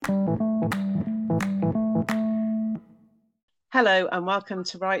Hello and welcome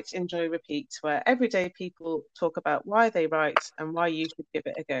to Write, Enjoy, Repeat, where everyday people talk about why they write and why you should give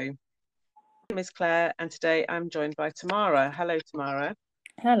it a go. My name is Claire and today I'm joined by Tamara. Hello, Tamara.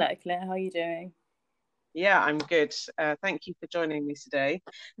 Hello, Claire. How are you doing? Yeah, I'm good. Thank you for joining me today.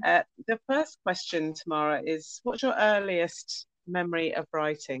 The first question, Tamara, is what's your earliest memory of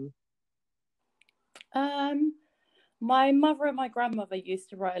writing? Um, my mother and my grandmother used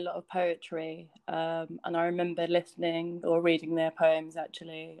to write a lot of poetry, and I remember listening or reading their poems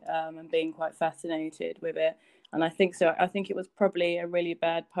actually, and being quite fascinated with it. And I think so. I think it was probably a really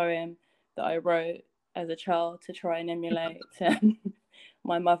bad poem that I wrote as a child to try and emulate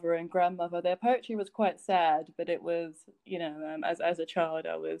my mother and grandmother. Their poetry was quite sad, but it was, as a child,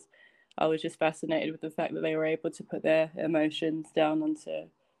 I was just fascinated with the fact that they were able to put their emotions down onto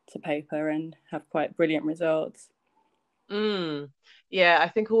paper and have quite brilliant results. Mm. Yeah, I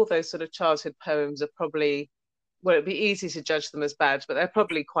think all those sort of childhood poems are probably, well, it'd be easy to judge them as bad, but they're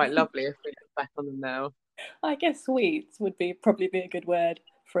probably quite lovely if we look back on them now. I guess sweet would be probably be a good word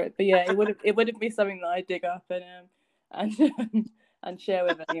for it, but yeah, it wouldn't be something that I dig up and and share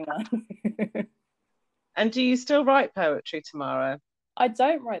with anyone. And do you still write poetry, Tamara? I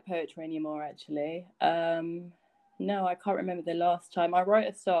don't write poetry anymore, actually. No, I can't remember the last time. I wrote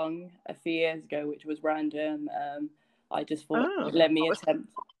a song a few years ago, which was random. I just thought, Oh, let me attempt.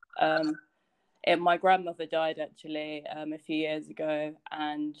 Um, my grandmother died actually a few years ago,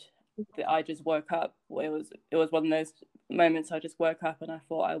 and I just woke up. It was one of those moments I just woke up and I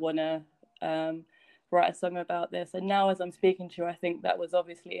thought I want to write a song about this. And now, as I'm speaking to you, I think that was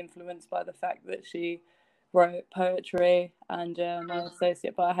obviously influenced by the fact that she wrote poetry and my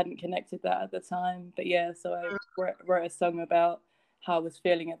associate, but I hadn't connected that at the time. But yeah, so I wrote a song about how I was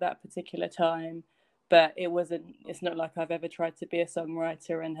feeling at that particular time. But it wasn't. It's not like I've ever tried to be a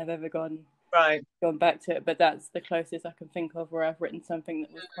songwriter and have ever right. gone back to it, but that's the closest I can think of where I've written something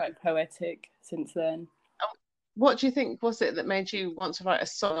that was quite poetic since then. What do you think was it that made you want to write a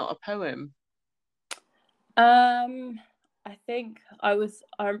song, not a poem? Um, I think I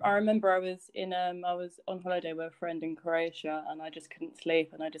remember I was on holiday with a friend in Croatia, and I just couldn't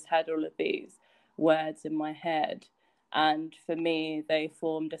sleep, and I just had all of these words in my head, and for me they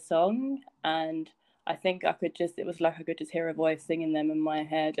formed a song, and I think it was like I could just hear a voice singing them in my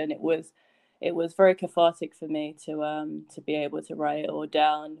head, and it was very cathartic for me to be able to write it all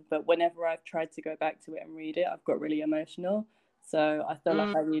down. But whenever I've tried to go back to it and read it, I've got really emotional. So I feel like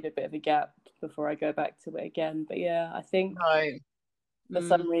Mm, I need a bit of a gap before I go back to it again. But yeah, I think right. for Mm,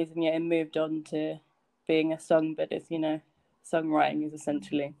 some reason, yeah, it moved on to being a song, but it's, songwriting is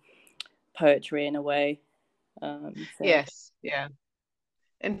essentially poetry in a way. So yes. Yeah.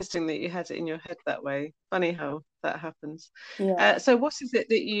 Interesting that you had it in your head that way. Funny how that happens. yeah. So, what is it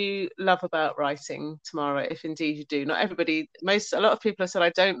that you love about writing, Tamara? If indeed you do. Not everybody. A lot of people have said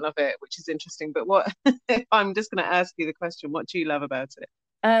I don't love it, which is interesting. But what? I'm just going to ask you the question. What do you love about it?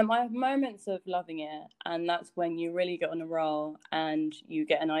 I have moments of loving it, and that's when you really get on a roll and you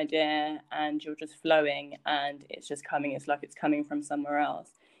get an idea and you're just flowing and it's just coming. It's like it's coming from somewhere else,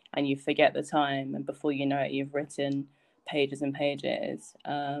 and you forget the time, and before you know it, you've written pages and pages,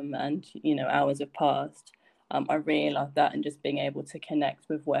 and hours have passed. I really love that, and just being able to connect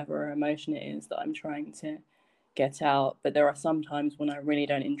with whatever emotion it is that I'm trying to get out. But there are some times when I really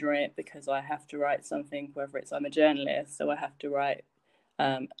don't enjoy it because I have to write something, whether it's I'm a journalist, so I have to write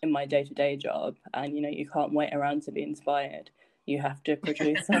in my day-to-day job, and you can't wait around to be inspired. You have to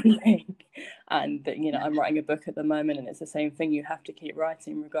produce something. And I'm writing a book at the moment, and it's the same thing. You have to keep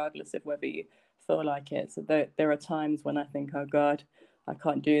writing regardless of whether you feel like it. So there are times when I think, oh God, I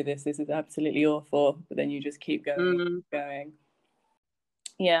can't do this, this is absolutely awful, but then you just keep going and Mm, going.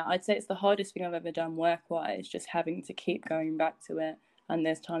 Yeah, I'd say it's the hardest thing I've ever done work-wise, just having to keep going back to it. And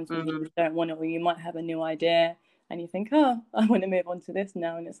there's times when you mm, just don't want it, or you might have a new idea and you think, oh, I want to move on to this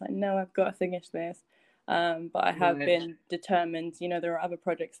now. And it's like, no, I've got to finish this. But I have right. been determined. There are other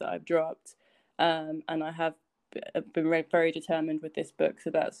projects that I've dropped, and I have been very determined with this book. So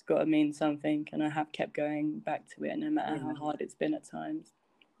that's got to mean something. And I have kept going back to it, no matter how Yeah. hard it's been at times.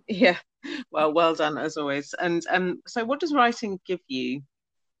 Yeah. Well done as always. And so, what does writing give you?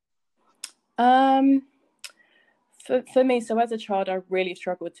 Um, for me, so as a child, I really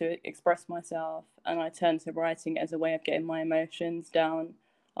struggled to express myself, and I turned to writing as a way of getting my emotions down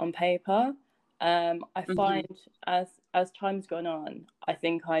on paper. I Hmm. find as time's gone on, I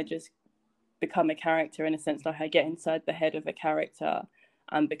think I just become a character in a sense, like I get inside the head of a character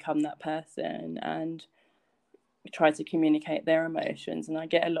and become that person and try to communicate their emotions, and I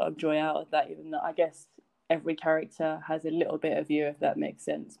get a lot of joy out of that. Even though I guess every character has a little bit of you, if that makes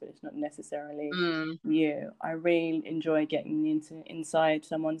sense, but it's not necessarily you. I really enjoy getting inside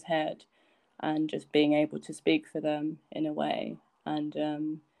someone's head and just being able to speak for them in a way, and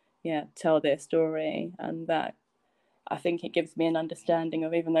tell their story. And that, I think it gives me an understanding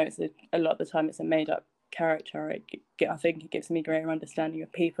of, even though it's a lot of the time it's a made up character, I think it gives me a greater understanding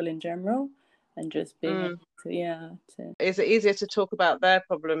of people in general, and just being able to. Is it easier to talk about their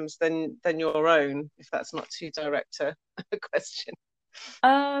problems than your own, if that's not too direct a question?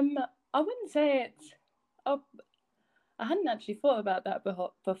 I wouldn't say it's. Oh, I hadn't actually thought about that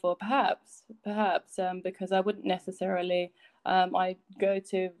before. Perhaps, because I wouldn't necessarily. I go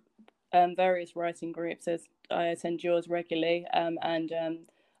to various writing groups, as I attend yours regularly, and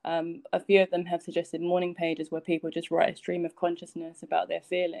a few of them have suggested morning pages where people just write a stream of consciousness about their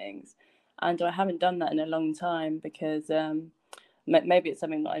feelings, and I haven't done that in a long time because maybe it's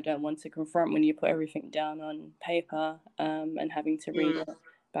something that I don't want to confront when you put everything down on paper and having to read it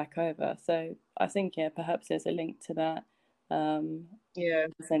back over. So I think perhaps there's a link to that. In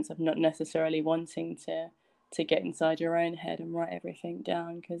the sense of not necessarily wanting to get inside your own head and write everything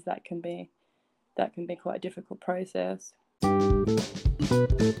down, because that can be quite a difficult process.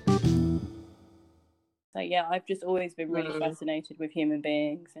 So yeah, I've just always been really fascinated with human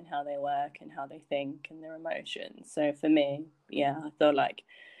beings and how they work and how they think and their emotions. So for me, I feel like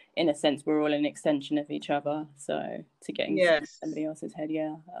in a sense we're all an extension of each other. So to get inside somebody else's head,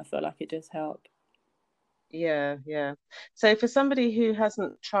 I feel like it does help. Yeah. So for somebody who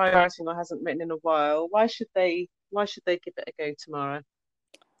hasn't tried writing or hasn't written in a while, why should they give it a go tomorrow?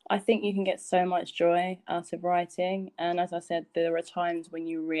 I think you can get so much joy out of writing, and as I said, there are times when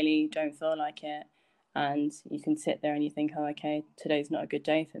you really don't feel like it, and you can sit there and you think, oh, okay, today's not a good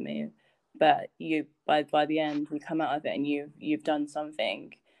day for me, but you by the end you come out of it and you've done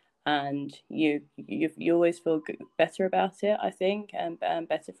something, and you always feel better about it, I think, and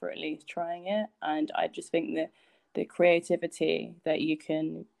better for at least trying it. And I just think that the creativity that you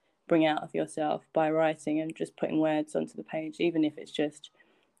can bring out of yourself by writing and just putting words onto the page, even if it's just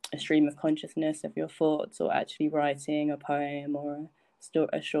a stream of consciousness of your thoughts, or actually writing a poem or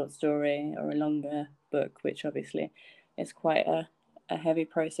a short story or a longer book, which obviously is quite a heavy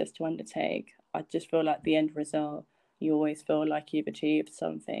process to undertake. I just feel like the end result, you always feel like you've achieved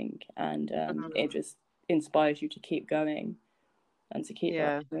something, and it just inspires you to keep going and to keep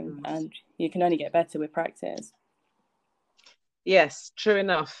writing, and you can only get better with practice. Yes, true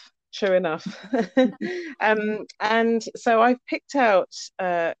enough. And so I've picked out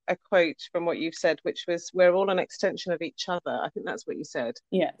a quote from what you've said, which was, "We're all an extension of each other." I think that's what you said.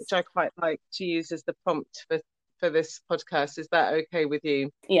 Yes. Which I quite like to use as the prompt for this podcast. Is that okay with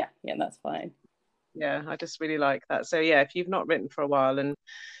you? Yeah, that's fine. Yeah, I just really like that. So yeah, if you've not written for a while and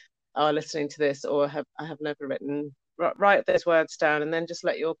are listening to this, or have never written, write those words down, and then just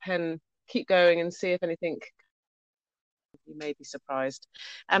let your pen keep going and see if anything. You may be surprised.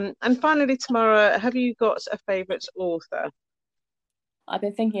 And finally, Tamara, have you got a favourite author? I've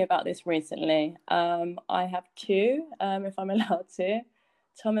been thinking about this recently. I have two, if I'm allowed to.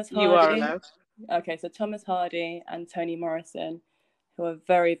 Thomas Hardy. You are allowed. Okay, so Thomas Hardy and Toni Morrison, who are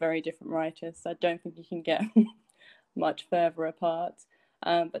very, very different writers. So I don't think you can get much further apart.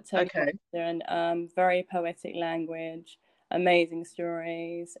 But Toni Morrison, very poetic language, amazing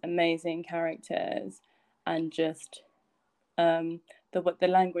stories, amazing characters, and just the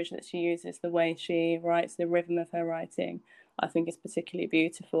language that she uses, the way she writes, the rhythm of her writing, I think is particularly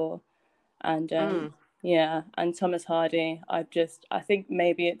beautiful. And and Thomas Hardy, I think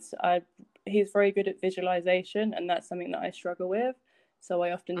maybe he's very good at visualization, and that's something that I struggle with. So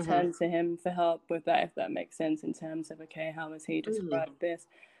I often turn to him for help with that, if that makes sense, in terms of, okay, how has he described this?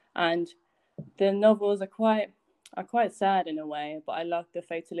 And the novels are quite sad in a way, but I love the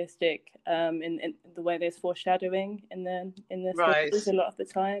fatalistic in the way there's foreshadowing in the stories a lot of the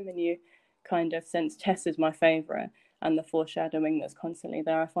time, and you kind of sense. Tess is my favourite, and the foreshadowing that's constantly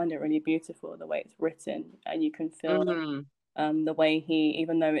there, I find it really beautiful, the way it's written, and you can feel the way he,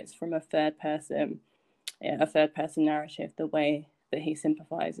 even though it's from a third person narrative, the way that he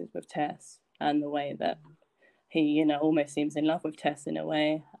sympathises with Tess, and the way that he, almost seems in love with Tess in a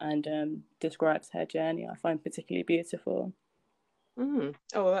way, and describes her journey, I find particularly beautiful.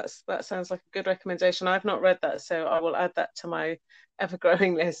 Oh, that sounds like a good recommendation. I've not read that, so I will add that to my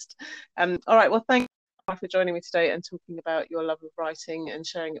ever-growing list. All right, well, thank you for joining me today and talking about your love of writing and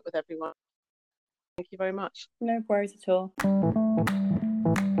sharing it with everyone. Thank you very much. No worries at all.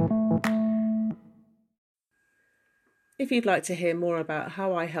 If you'd like to hear more about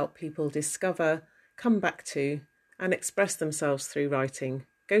how I help people discover, come back to, and express themselves through writing,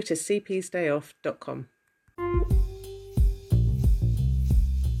 go to cpsdayoff.com.